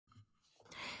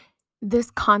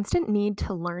This constant need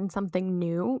to learn something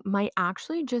new might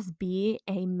actually just be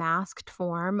a masked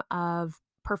form of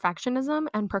perfectionism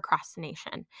and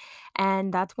procrastination.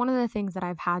 And that's one of the things that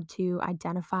I've had to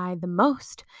identify the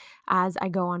most as I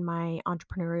go on my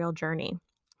entrepreneurial journey.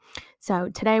 So,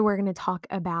 today we're going to talk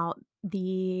about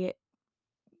the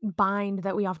bind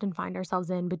that we often find ourselves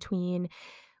in between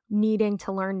needing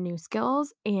to learn new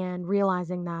skills and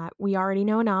realizing that we already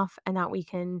know enough and that we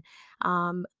can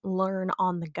learn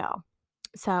on the go.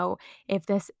 So, if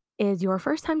this is your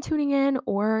first time tuning in,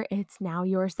 or it's now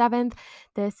your seventh,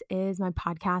 this is my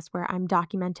podcast where I'm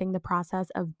documenting the process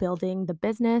of building the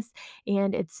business.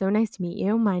 And it's so nice to meet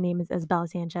you. My name is Isabella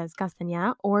Sanchez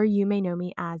Castagna, or you may know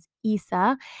me as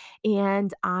Issa.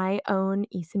 And I own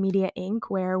Issa Media Inc.,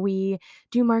 where we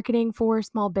do marketing for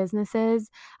small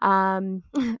businesses.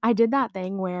 I did that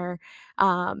thing where,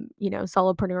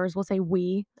 solopreneurs will say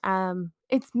we.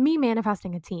 It's me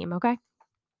manifesting a team, okay?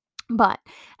 But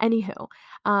anywho,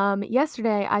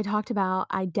 yesterday I talked about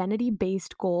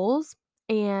identity-based goals,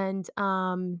 and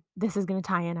this is going to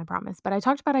tie in, I promise. But I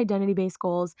talked about identity-based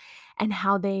goals and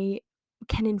how they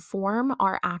can inform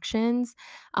our actions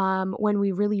when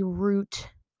we really root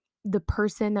the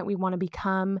person that we want to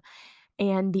become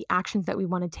and the actions that we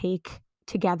want to take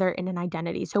together in an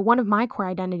identity. So, one of my core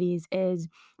identities is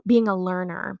being a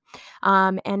learner.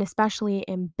 And especially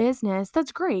in business,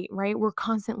 that's great, right? We're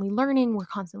constantly learning, we're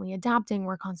constantly adapting,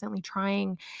 we're constantly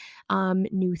trying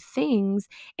new things.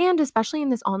 And especially in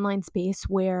this online space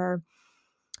where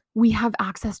we have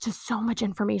access to so much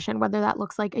information, whether that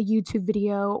looks like a YouTube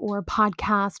video or a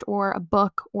podcast or a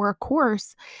book or a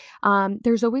course,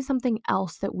 there's always something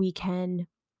else that we can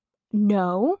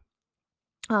know.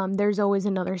 There's always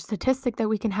another statistic that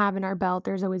we can have in our belt.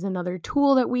 There's always another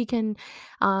tool that we can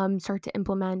start to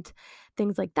implement,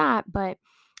 things like that. But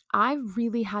I've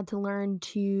really had to learn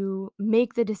to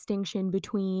make the distinction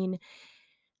between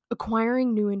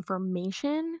acquiring new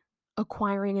information,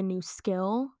 acquiring a new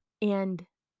skill, and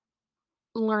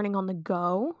learning on the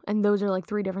go. And those are like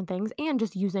three different things. And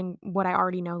just using what I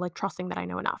already know, like trusting that I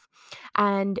know enough.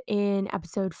 And in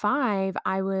episode 5,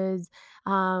 I was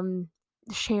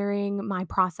sharing my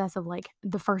process of like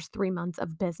the first 3 months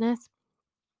of business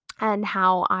and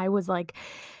how I was like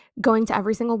going to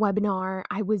every single webinar.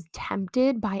 I was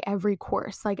tempted by every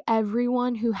course, like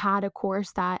everyone who had a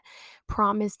course that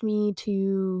promised me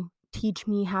to teach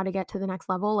me how to get to the next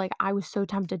level. Like I was so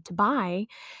tempted to buy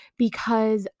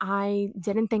because I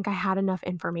didn't think I had enough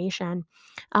information.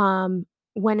 When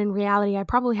in reality, I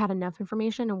probably had enough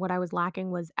information, and what I was lacking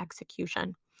was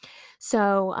execution.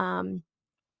 So,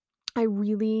 I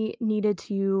really needed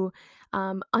to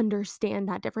understand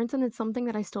that difference. And it's something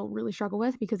that I still really struggle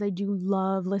with because I do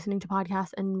love listening to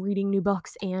podcasts and reading new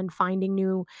books and finding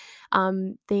new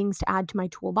things to add to my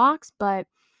toolbox. But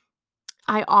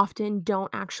I often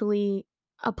don't actually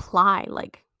apply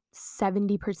like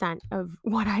 70% of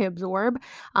what I absorb.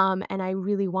 And I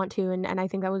really want to. And I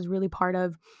think that was really part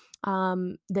of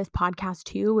this podcast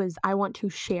too, is I want to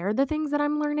share the things that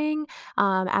I'm learning.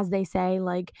 As they say,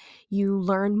 like you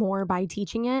learn more by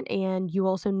teaching it, and you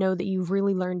also know that you've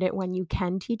really learned it when you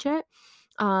can teach it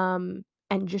and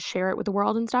just share it with the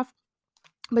world and stuff.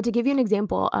 But to give you an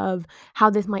example of how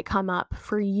this might come up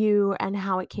for you and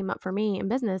how it came up for me in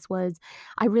business was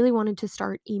I really wanted to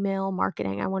start email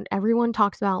marketing. I want everyone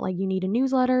talks about like you need a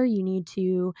newsletter, you need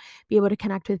to be able to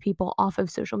connect with people off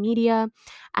of social media,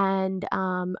 and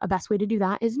a best way to do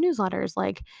that is newsletters.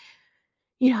 Like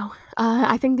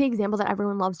I think the example that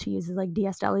everyone loves to use is like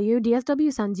DSW.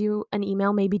 DSW sends you an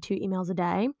email, maybe 2 emails a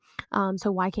day.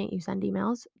 So why can't you send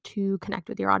emails to connect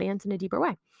with your audience in a deeper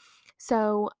way?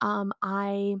 So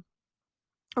I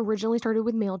originally started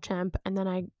with MailChimp and then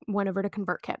I went over to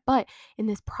ConvertKit. But in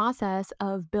this process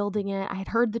of building it, I had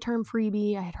heard the term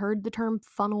freebie, I had heard the term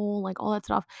funnel, like all that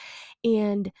stuff.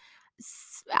 And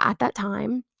at that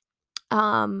time,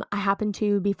 I happened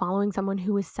to be following someone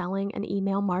who was selling an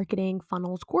email marketing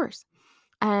funnels course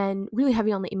and really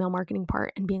heavy on the email marketing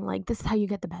part and being like, this is how you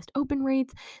get the best open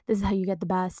rates. This is how you get the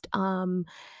best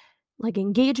like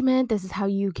engagement. This is how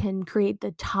you can create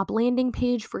the top landing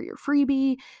page for your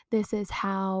freebie. This is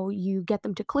how you get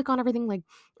them to click on everything. Like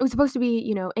it was supposed to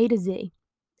be, A to Z.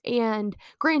 And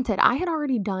granted, I had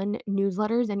already done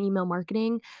newsletters and email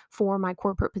marketing for my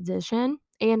corporate position,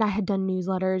 and I had done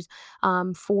newsletters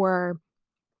for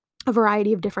a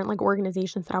variety of different like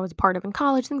organizations that I was a part of in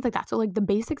college, things like that. So like the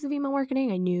basics of email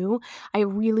marketing, I knew. I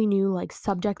really knew like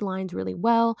subject lines really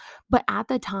well, but at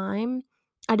the time,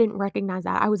 I didn't recognize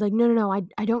that. I was like, no, no, no,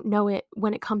 I don't know it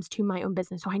when it comes to my own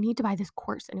business. So I need to buy this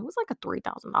course. And it was like a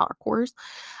 $3,000 course.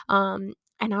 And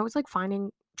I was like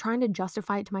finding trying to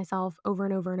justify it to myself over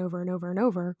and over and over and over and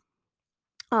over,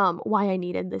 why I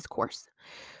needed this course,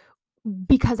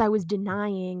 because I was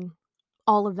denying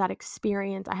all of that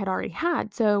experience I had already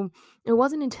had. So it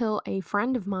wasn't until a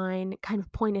friend of mine kind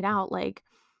of pointed out, like,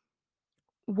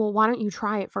 well, why don't you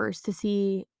try it first to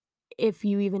see if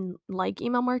you even like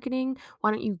email marketing?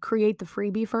 Why don't you create the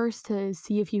freebie first to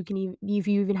see if you can if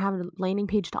you even have a landing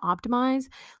page to optimize?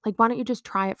 Like, why don't you just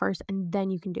try it first and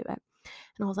then you can do it?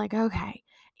 And I was like, okay.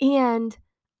 And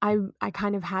I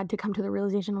kind of had to come to the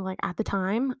realization of, like, at the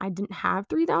time I didn't have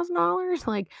 $3,000.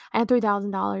 Like, I had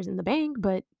 $3,000 in the bank,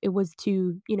 but it was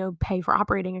to, pay for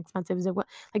operating expenses.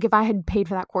 Like, if I had paid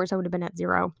for that course, I would have been at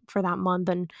zero for that month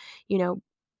and, you know,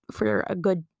 for a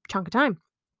good chunk of time.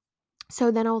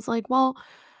 So then I was like, well,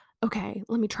 okay,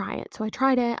 let me try it. So I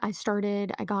tried it.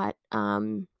 I got,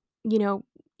 you know,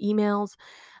 emails.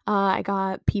 I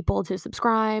got people to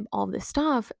subscribe, all this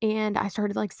stuff. And I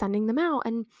started like sending them out.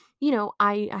 And,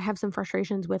 I have some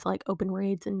frustrations with like open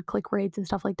rates and click rates and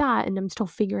stuff like that. And I'm still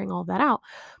figuring all of that out.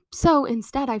 So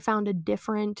instead, I found a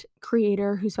different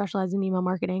creator who specialized in email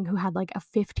marketing who had like a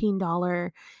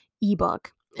 $15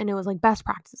 ebook. And it was like best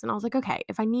practices. And I was like, okay,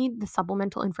 if I need the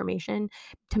supplemental information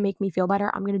to make me feel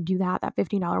better, I'm gonna do that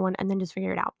 $15 one, and then just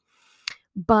figure it out.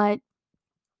 But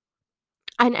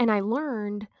and I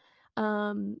learned,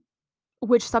 um,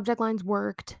 which subject lines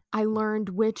worked. I learned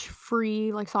which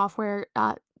free, like, software,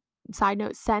 side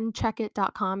note,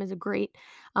 sendcheckit.com is a great,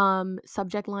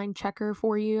 subject line checker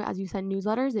for you as you send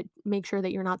newsletters. It makes sure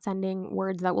that you're not sending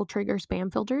words that will trigger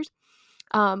spam filters.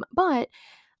 But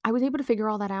I was able to figure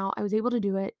all that out. I was able to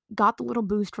do it, got the little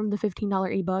boost from the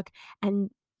 $15 ebook,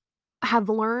 and have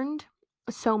learned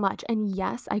so much. And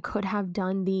yes, I could have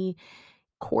done the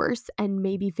course and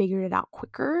maybe figured it out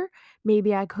quicker.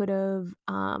 Maybe I could have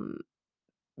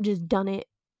just done it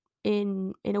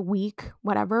in a week,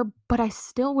 whatever, but I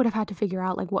still would have had to figure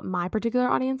out like what my particular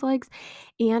audience likes,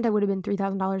 and I would have been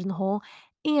 $3,000 in the hole.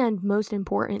 And most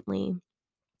importantly,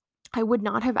 I would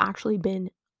not have actually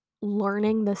been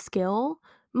learning the skill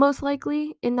most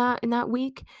likely in that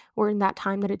week or in that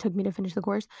time that it took me to finish the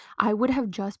course. I would have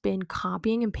just been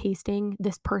copying and pasting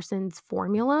this person's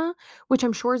formula, which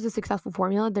I'm sure is a successful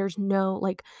formula. There's no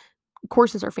like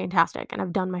courses are fantastic and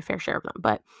I've done my fair share of them,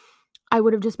 but I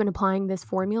would have just been applying this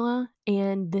formula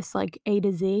and this like A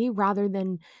to Z rather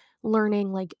than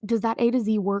learning like, does that A to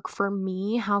Z work for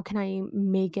me? How can I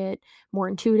make it more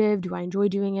intuitive? Do I enjoy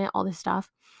doing it? All this stuff.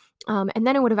 And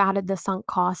then it would have added the sunk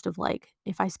cost of like,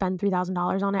 if I spend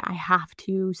 $3,000 on it, I have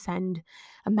to send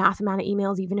a mass amount of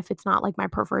emails, even if it's not like my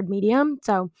preferred medium.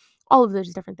 So, all of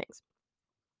those different things.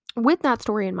 With that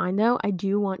story in mind, though, I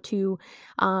do want to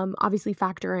obviously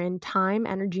factor in time,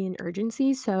 energy, and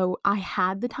urgency. So I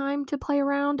had the time to play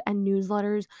around, and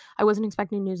newsletters, I wasn't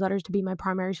expecting newsletters to be my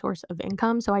primary source of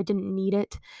income. So I didn't need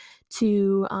it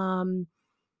to,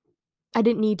 I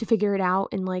didn't need to figure it out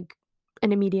in like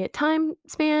an immediate time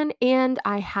span. And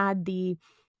I had the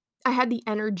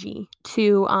energy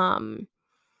to, I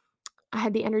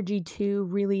had the energy to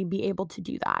really be able to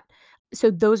do that. So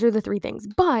those are the 3 things.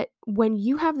 But when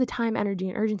you have the time, energy,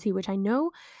 and urgency, which I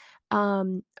know,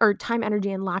 or time,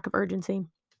 energy, and lack of urgency,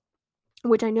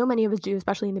 which I know many of us do,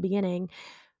 especially in the beginning,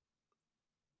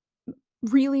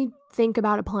 really think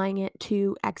about applying it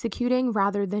to executing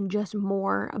rather than just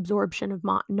more absorption of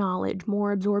knowledge,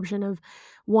 more absorption of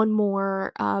one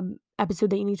more episode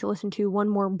that you need to listen to, one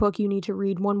more book you need to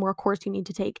read, one more course you need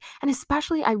to take. And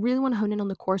especially, I really want to hone in on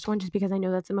the course one just because I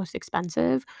know that's the most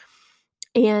expensive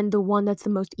and the one that's the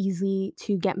most easy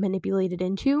to get manipulated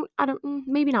into. I don't,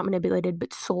 maybe not manipulated,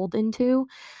 but sold into.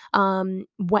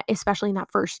 What, especially in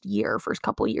that first year, first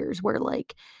couple years, where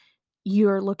like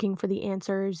you're looking for the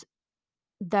answers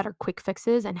that are quick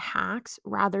fixes and hacks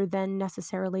rather than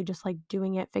necessarily just like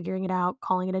doing it, figuring it out,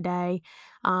 calling it a day,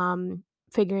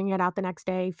 figuring it out the next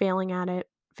day, failing at it,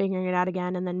 figuring it out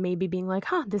again, and then maybe being like,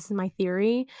 huh, this is my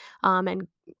theory, and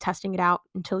testing it out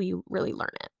until you really learn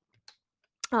it.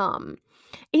 Um,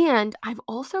 and I've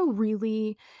also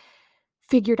really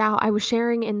figured out, I was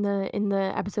sharing in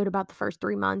the episode about the first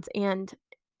 3 months, and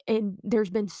there's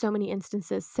been so many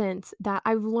instances since that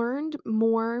I've learned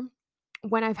more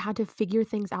when I've had to figure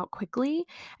things out quickly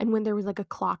and when there was like a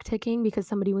clock ticking because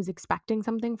somebody was expecting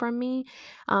something from me,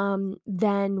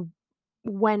 than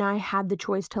when I had the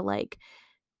choice to like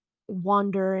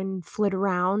wander and flit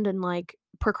around and like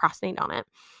procrastinate on it.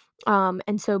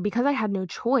 And so because I had no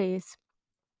choice,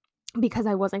 because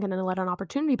I wasn't going to let an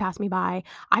opportunity pass me by,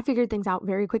 I figured things out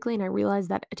very quickly and I realized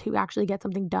that to actually get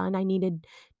something done, I needed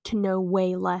to know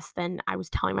way less than I was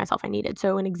telling myself I needed.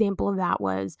 So, an example of that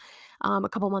was a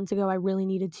couple months ago, I really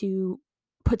needed to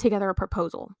put together a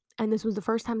proposal. and this was the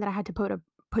first time that I had to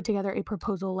put together a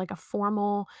proposal, like a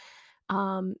formal,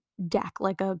 um, deck,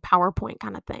 like a PowerPoint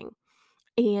kinda thing,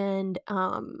 and,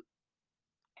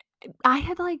 I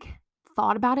had, like,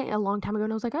 thought about it a long time ago,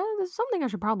 and I was like, "Oh, this is something I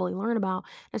should probably learn about."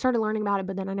 I started learning about it,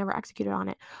 but then I never executed on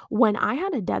it. When I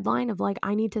had a deadline of, like,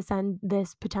 I need to send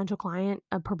this potential client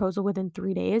a proposal within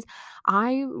 3 days,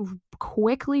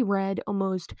 quickly read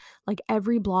almost, like,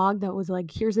 every blog that was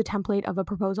like, "Here's a template of a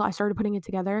proposal." I started putting it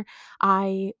together.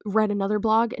 I read another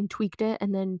blog and tweaked it,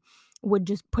 and then would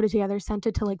just put it together, sent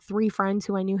it to, like, 3 friends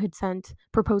who I knew had sent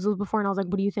proposals before, and I was like,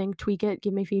 "What do you think? Tweak it,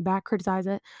 give me feedback, criticize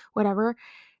it, whatever."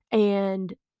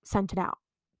 And sent it out.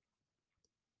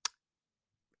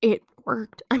 It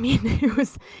worked. I mean, it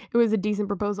was a decent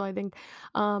proposal, I think,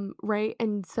 right?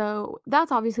 And so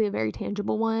that's obviously a very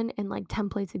tangible one, and, like,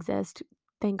 templates exist.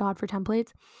 Thank God for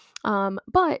templates.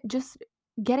 But just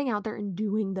getting out there and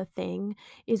doing the thing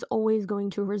is always going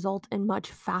to result in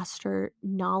much faster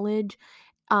knowledge,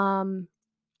 um,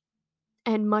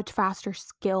 and much faster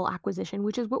skill acquisition,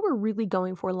 which is what we're really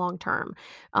going for long term.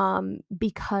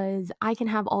 Because I can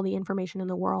have all the information in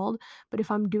the world, but if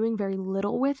I'm doing very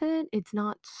little with it, it's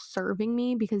not serving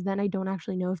me because then I don't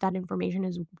actually know if that information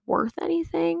is worth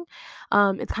anything.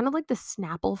 It's kind of like the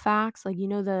Snapple facts, like,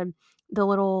 the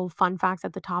little fun facts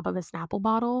at the top of a Snapple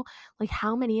bottle. Like,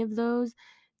 how many of those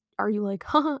are you like,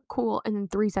 haha, cool, and then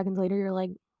 3 seconds later you're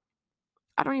like,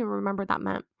 I don't even remember what that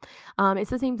meant. It's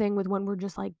the same thing with when we're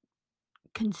just like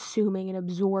consuming and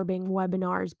absorbing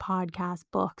webinars, podcasts,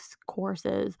 books,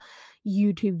 courses,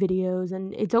 YouTube videos,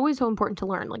 and it's always so important to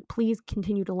learn. Like, please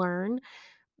continue to learn,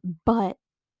 but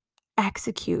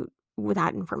execute with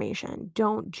that information.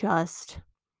 Don't just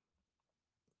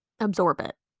absorb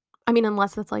it. I mean,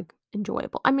 unless it's like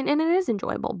enjoyable. I mean, and it is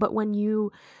enjoyable, but when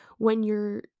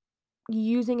you're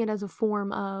using it as a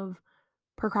form of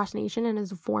procrastination and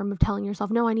as a form of telling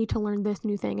yourself, "No, I need to learn this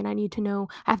new thing and I need to know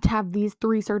I have to have these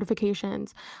 3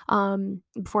 certifications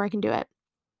before I can do it."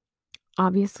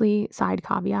 Obviously, side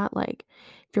caveat, like,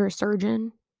 if you're a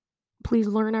surgeon, please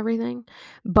learn everything,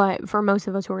 but for most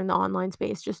of us who are in the online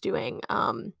space just doing,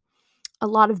 a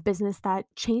lot of business that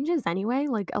changes anyway,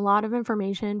 like, a lot of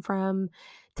information from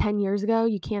 10 years ago,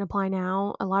 you can't apply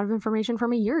now. A lot of information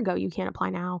from a year ago, you can't apply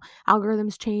now.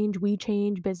 Algorithms change, we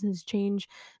change, business change,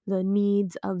 the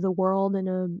needs of the world in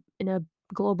a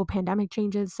global pandemic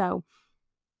changes, so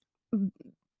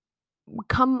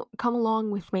come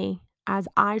along with me as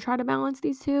I try to balance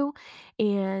these 2,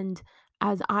 and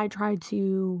as I try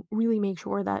to really make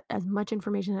sure that as much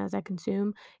information as I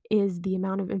consume is the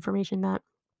amount of information that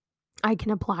I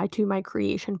can apply to my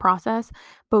creation process,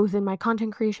 both in my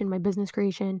content creation, my business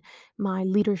creation, my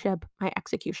leadership, my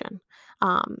execution.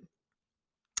 Um,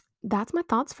 that's my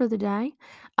thoughts for the day.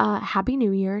 Happy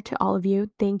New Year to all of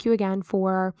you. Thank you again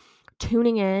for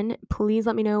tuning in. Please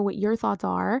let me know what your thoughts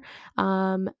are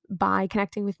by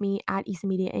connecting with me at Issa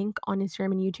Media Inc. on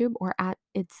Instagram and YouTube or at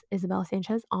It's Isabella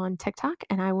Sanchez on TikTok.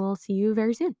 And I will see you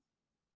very soon.